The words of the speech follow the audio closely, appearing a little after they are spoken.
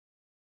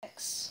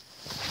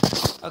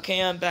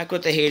Okay, I'm back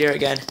with the hater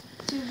again.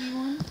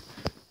 2v1.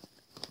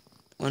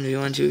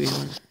 1v1,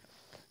 2v1.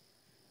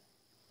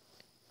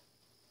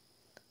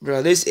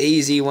 Bro, this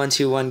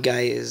AZ121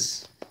 guy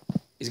is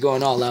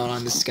going all out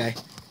on this guy.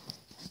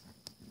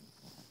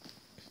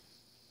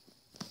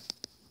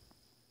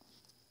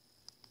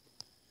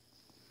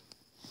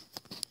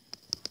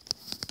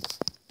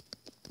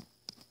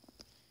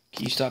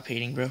 Can you stop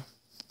hating, bro?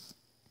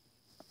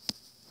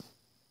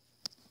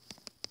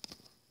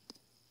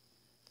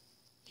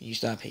 Can you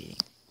stop hating?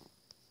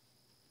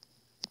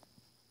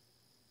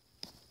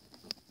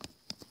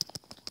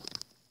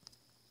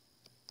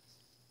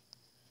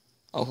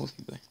 Oh,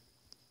 boy.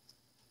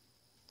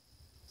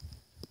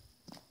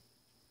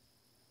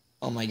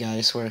 Oh my god,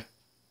 I swear.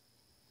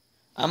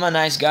 I'm a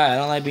nice guy. I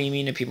don't like being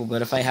mean to people,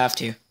 but if I have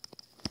to.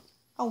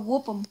 I'll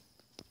whoop him.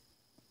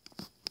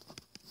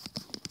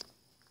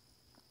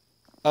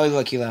 Oh,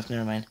 look, he left.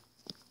 Never mind.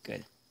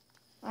 Good.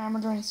 Alright, I'm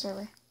gonna join the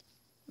server.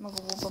 I'm gonna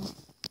go whoop him.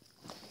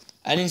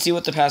 I didn't see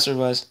what the password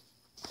was.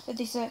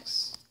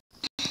 56.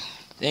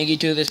 Thank you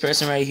to this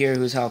person right here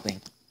who's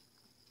helping.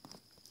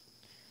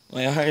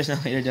 My heart is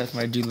not later death,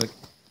 my dude, look.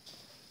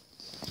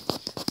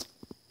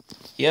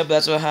 Yep,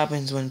 that's what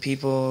happens when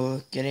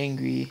people get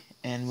angry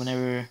and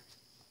whenever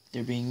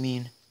they're being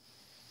mean.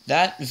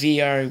 That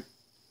VR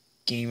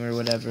gamer,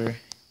 whatever,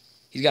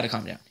 he's got to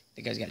calm down.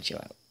 The guy's got to chill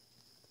out.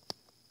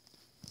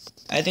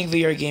 I think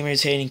VR gamer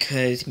is hating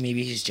because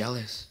maybe he's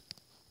jealous.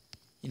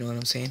 You know what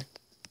I'm saying?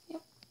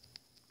 Yep.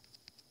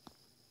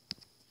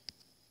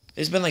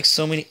 There's been like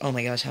so many... Oh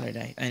my gosh, how did I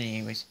die?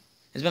 Anyways.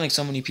 There's been like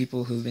so many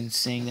people who've been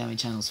saying that my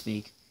channel's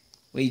fake.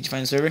 Wait, did you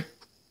find the server?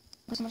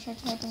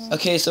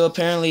 Okay, so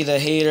apparently the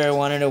hater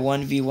wanted to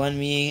 1v1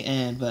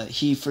 me, but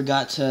he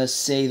forgot to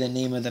say the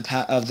name of the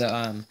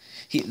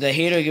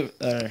hater,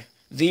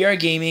 VR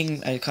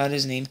Gaming, I caught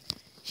his name.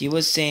 He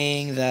was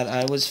saying that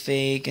I was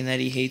fake and that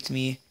he hates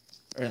me,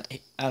 or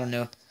I don't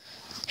know.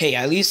 Hey,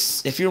 at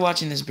least if you're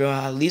watching this, bro,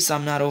 at least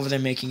I'm not over there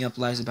making up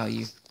lies about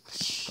you.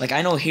 Like,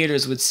 I know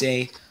haters would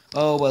say,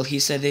 oh, well, he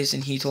said this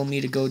and he told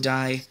me to go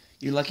die.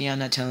 You're lucky I'm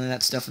not telling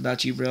that stuff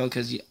about you, bro,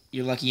 because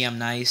you're lucky I'm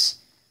nice.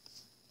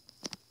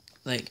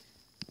 Like,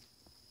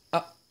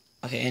 oh,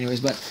 okay, anyways,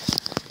 but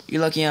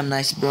you're lucky I'm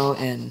nice, bro,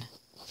 and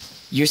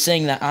you're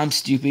saying that I'm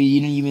stupid.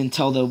 You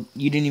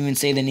didn't even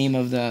say the name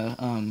of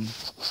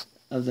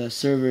the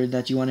server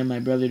that you wanted my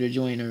brother to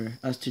join or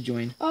us to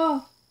join.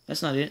 Oh.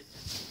 That's not it.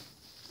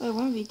 Wait,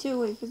 1v2,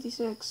 wait,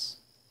 56.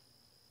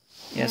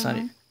 Yeah, that's not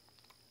it.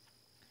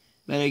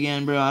 But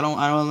again, bro, I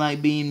don't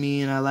like being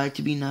mean. I like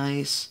to be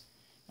nice.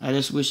 I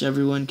just wish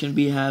everyone can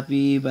be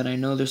happy, but I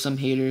know there's some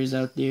haters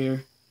out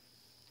there.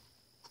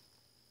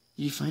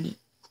 Did you find it?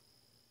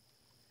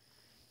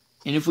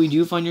 And if we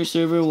do find your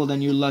server, well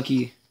then you're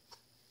lucky.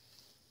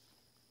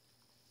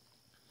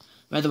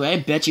 By the way, I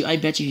bet you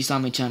he saw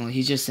my channel.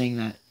 He's just saying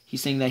that.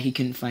 He's saying that he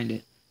couldn't find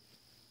it.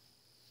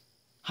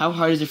 How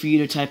hard is it for you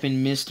to type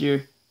in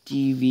Mr.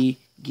 TV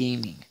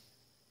Gaming?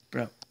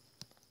 Bro.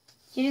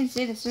 He didn't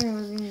say the server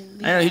was even...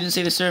 I know, he didn't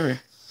say the server.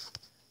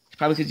 It's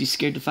probably because he's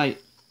scared to fight.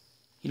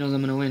 He knows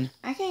I'm gonna win.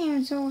 I can't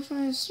even tell which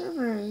one his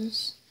server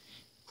is.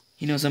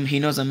 He knows I'm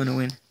gonna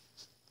win.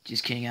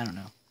 Just kidding, I don't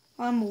know.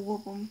 Well, I'm gonna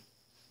whoop him.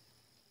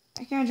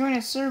 I can't join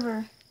a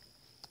server.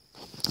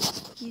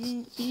 He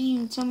didn't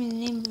even tell me the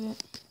name of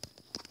it.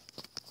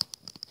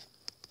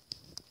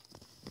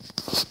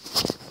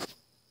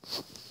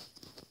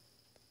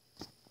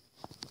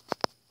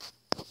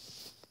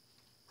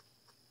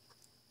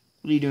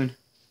 What are you doing?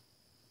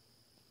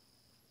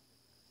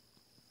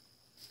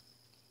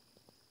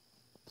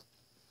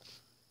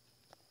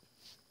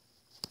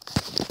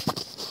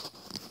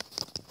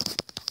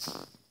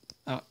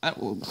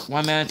 Oh,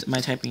 why my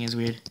typing is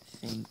weird.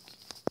 I think.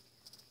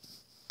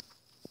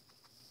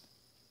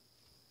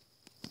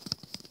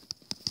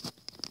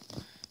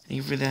 Thank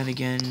you for that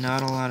again.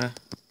 Not a lot of.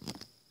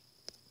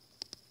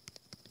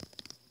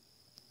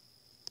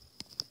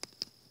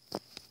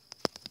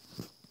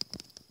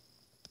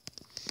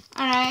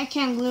 Alright, I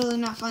can't literally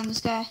not find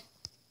this guy.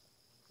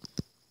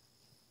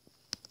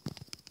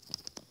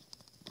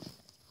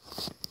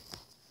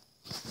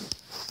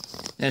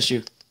 That's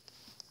true.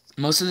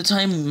 Most of the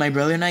time, my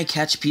brother and I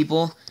catch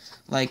people,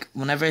 like,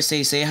 whenever I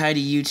say hi to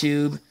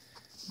YouTube,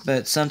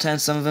 but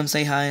sometimes some of them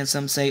say hi and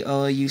some say,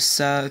 oh, you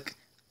suck.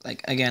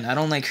 Like, again, I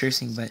don't like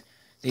cursing, but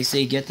they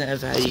say, get the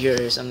F out of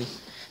here or something.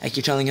 I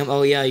keep telling them,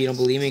 oh, yeah, you don't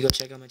believe me? Go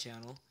check out my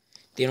channel.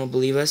 They don't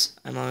believe us?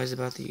 I'm always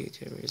about the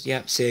YouTubers.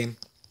 Yep, same.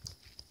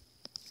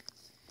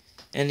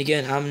 And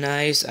again, I'm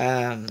nice,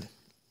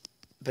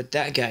 but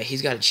that guy,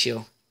 he's got to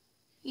chill.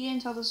 He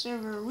didn't tell the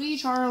server.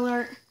 Retard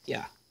alert.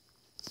 Yeah.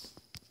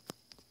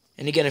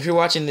 And again, if you're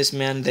watching this,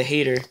 man, the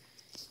hater,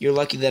 you're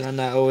lucky that I'm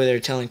not over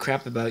there telling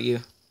crap about you.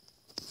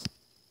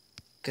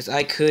 Because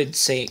I could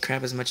say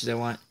crap as much as I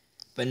want.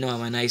 But no,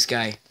 I'm a nice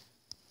guy.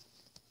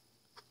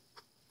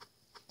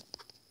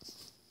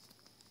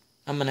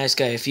 I'm a nice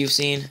guy. If you've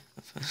seen...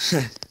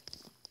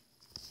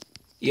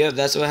 Yep,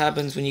 that's what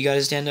happens when you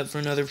gotta stand up for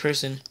another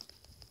person.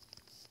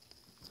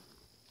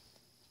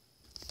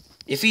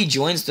 If he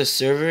joins the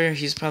server,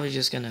 he's probably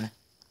just gonna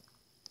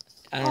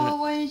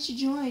didn't you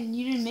join?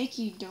 You didn't make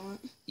you don't.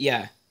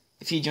 Yeah.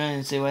 If you join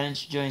and say, why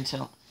didn't you join,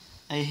 tell.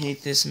 I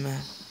hate this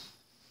man.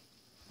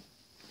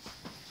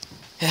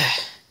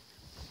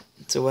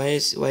 So why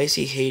is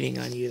he hating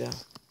on you though?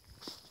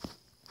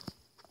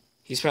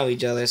 He's probably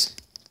jealous.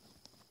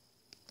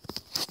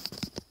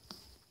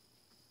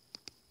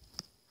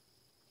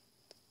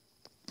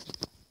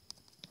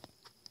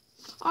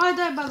 Oh, I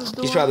died by the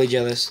door. He's probably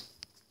jealous.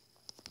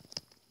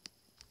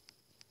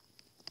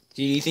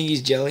 Do you think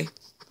he's jelly?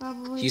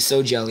 Probably. He's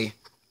so jelly.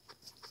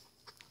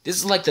 This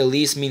is like the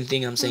least mean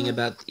thing I'm saying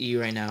about you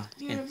right now.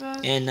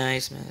 And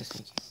nice, man.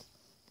 Thank you.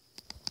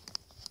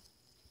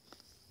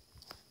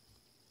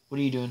 What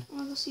are you doing? I'm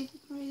gonna go see if we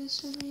can raise this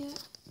server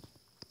yet.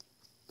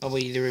 Oh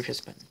wait, the repress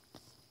button.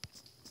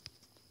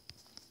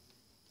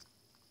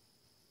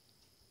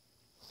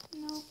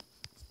 No.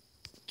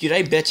 Dude,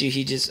 I bet you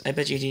he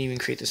didn't even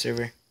create the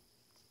server.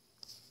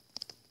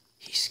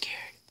 He's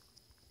scared.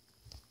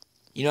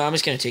 You know, I'm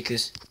just gonna take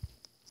this.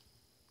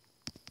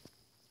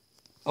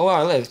 Oh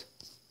wow, I lived.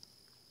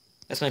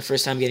 That's my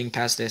first time getting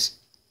past this.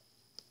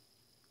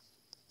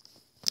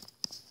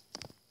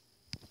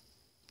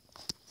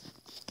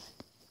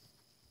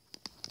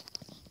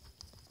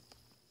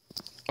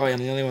 Oh yeah, I'm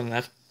the only one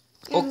left.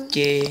 Yeah.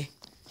 Okay.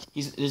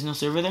 There's no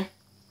server there?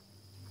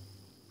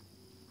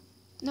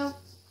 Nope.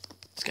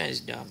 This guy is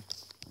dumb.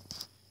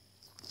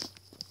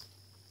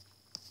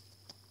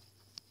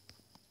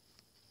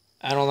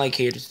 I don't like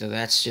haters though.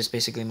 That's just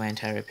basically my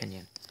entire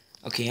opinion.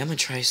 Okay, I'm gonna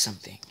try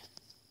something.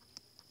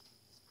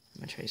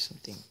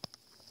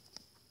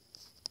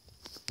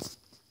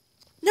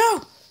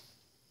 No!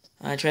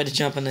 I tried to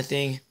jump on the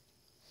thing.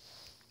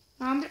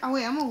 I'm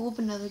gonna whoop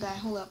another guy.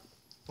 Hold up.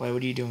 Why?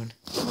 What are you doing?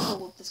 I'm gonna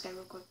whoop this guy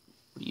real quick.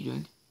 What are you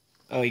doing?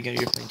 Oh, you're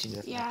playing Team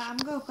Deathmatch. Yeah, I'm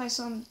gonna play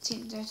some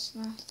Team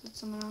Deathmatch with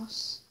someone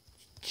else.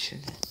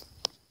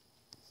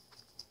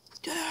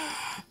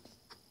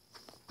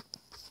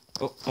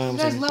 Oh,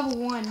 this guy's level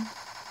 1.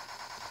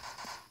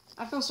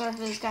 I feel sorry for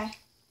this guy.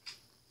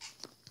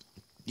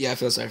 Yeah, I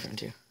feel sorry for him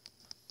too.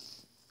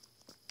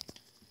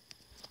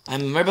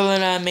 My brother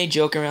and I may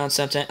joke around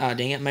sometimes. Oh,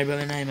 dang it. My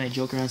brother and I might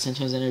joke around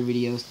sometimes in our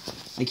videos.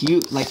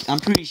 I'm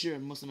pretty sure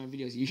in most of my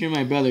videos, you hear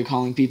my brother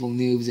calling people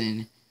noobs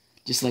and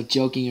just, like,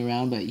 joking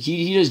around. But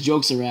he just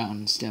jokes around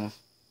and stuff.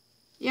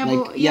 Yeah,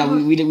 like, but...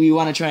 we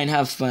want to try and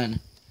have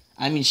fun.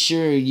 I mean,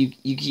 sure,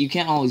 you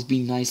can't always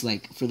be nice,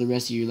 like, for the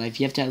rest of your life.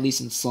 You have to at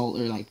least insult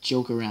or, like,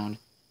 joke around.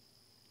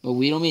 But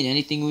we don't mean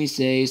anything we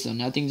say, so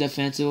nothing's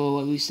offensive with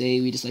what we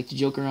say. We just like to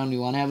joke around. We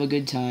want to have a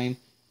good time.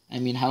 I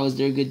mean, how is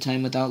there a good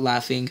time without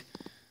laughing?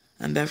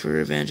 I'm back for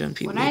revenge on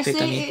people who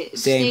picked on me. It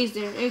stays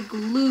there. It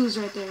glues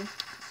right there.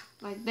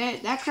 Like,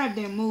 that crab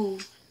didn't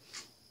move.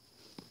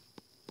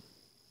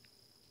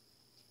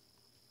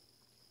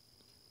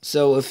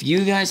 So, if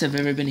you guys have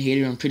ever been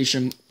hated, I'm pretty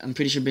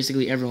sure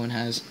basically everyone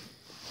has.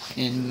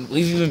 And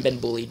we've even been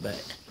bullied,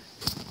 but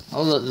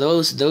all of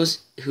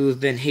those who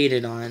have been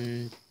hated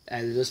on,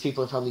 those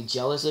people are probably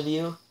jealous of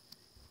you.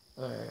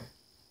 Or,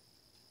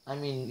 I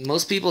mean,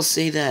 most people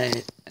say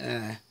that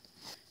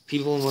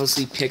people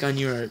mostly pick on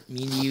you or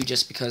mean to you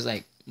just because,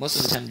 like, most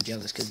of the time they're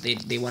jealous because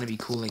they want to be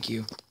cool like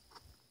you.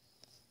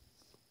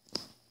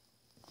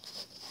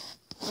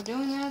 But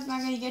doing that is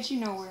not going to get you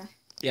nowhere.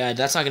 Yeah,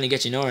 that's not going to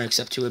get you nowhere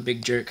except to a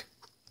big jerk.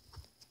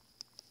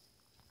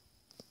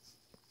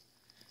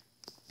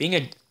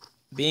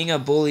 Being a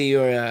bully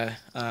or a,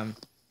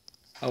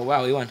 oh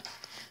wow, we won.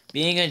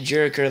 Being a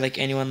jerk or like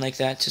anyone like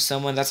that to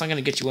someone, that's not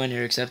going to get you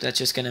anywhere except that's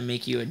just going to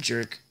make you a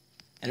jerk.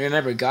 And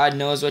remember, God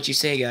knows what you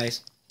say,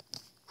 guys.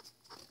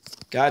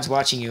 God's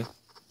watching you.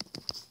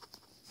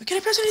 Why can't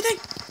I press anything?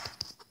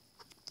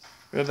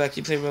 Roblox,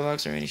 do you play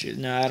Roblox or any shit?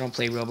 No, I don't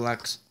play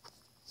Roblox.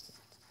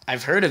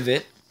 I've heard of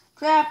it.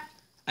 Crap.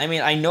 I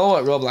mean, I know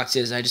what Roblox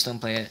is, I just don't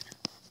play it.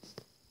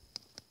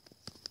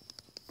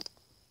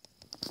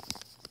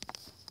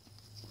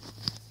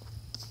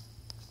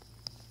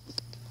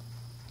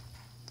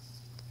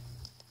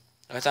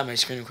 I thought my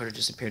screen recorder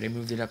disappeared. I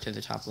moved it up to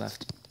the top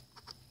left.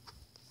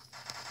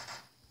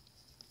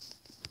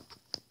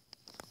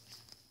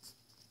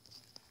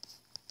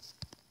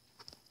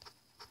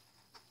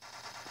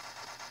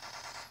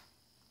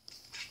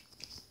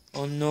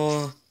 Oh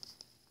no.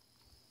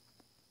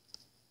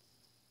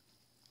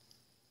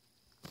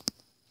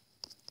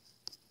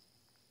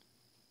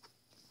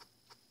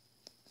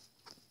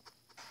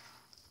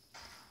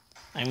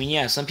 I mean,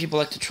 yeah, some people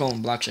like to troll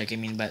and block check, I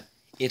mean, but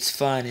it's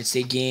fun. It's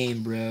a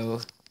game,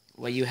 bro.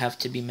 Why you have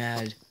to be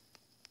mad?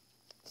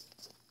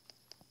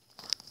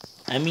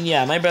 I mean,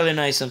 yeah, my brother and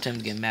I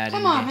sometimes get mad.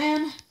 Come on,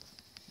 man.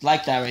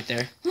 Like that right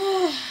there.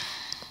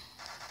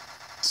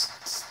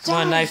 Come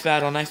on, knife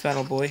battle,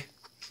 boy.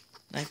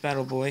 Knife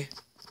battle, boy.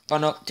 Oh,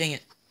 no, dang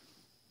it.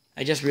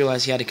 I just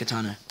realized he had a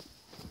katana.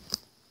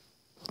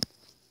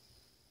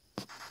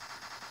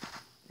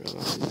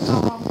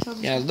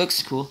 Yeah, it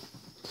looks cool.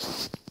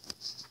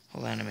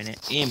 Hold on a minute.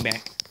 Aim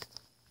back.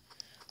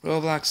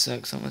 Roblox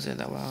sucks. Someone said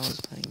that while I was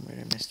playing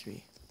Murder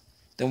Mystery.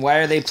 Then why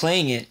are they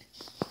playing it?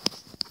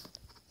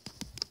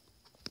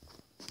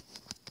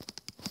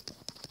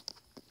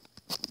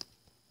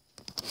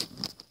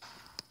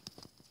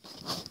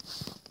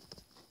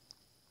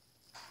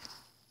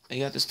 I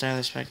got the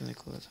stylish pack in the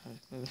clothes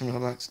from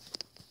Roblox.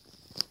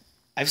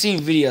 I've seen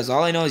videos.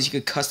 All I know is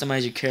you could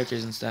customize your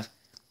characters and stuff.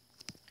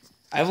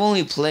 I've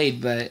only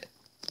played, but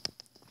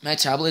my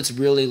tablet's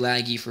really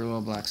laggy for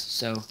Roblox,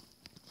 so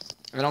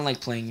I don't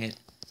like playing it.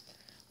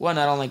 One,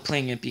 I don't like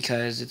playing it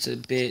because it's a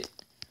bit...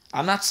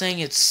 I'm not saying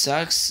it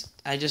sucks.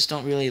 I just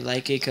don't really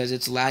like it because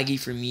it's laggy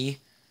for me.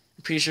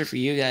 I'm pretty sure for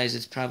you guys,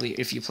 it's probably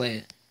if you play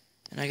it.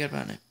 And I got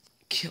about to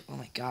kill... Oh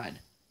my god.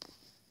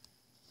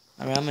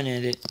 Alright, I'm gonna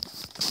end it.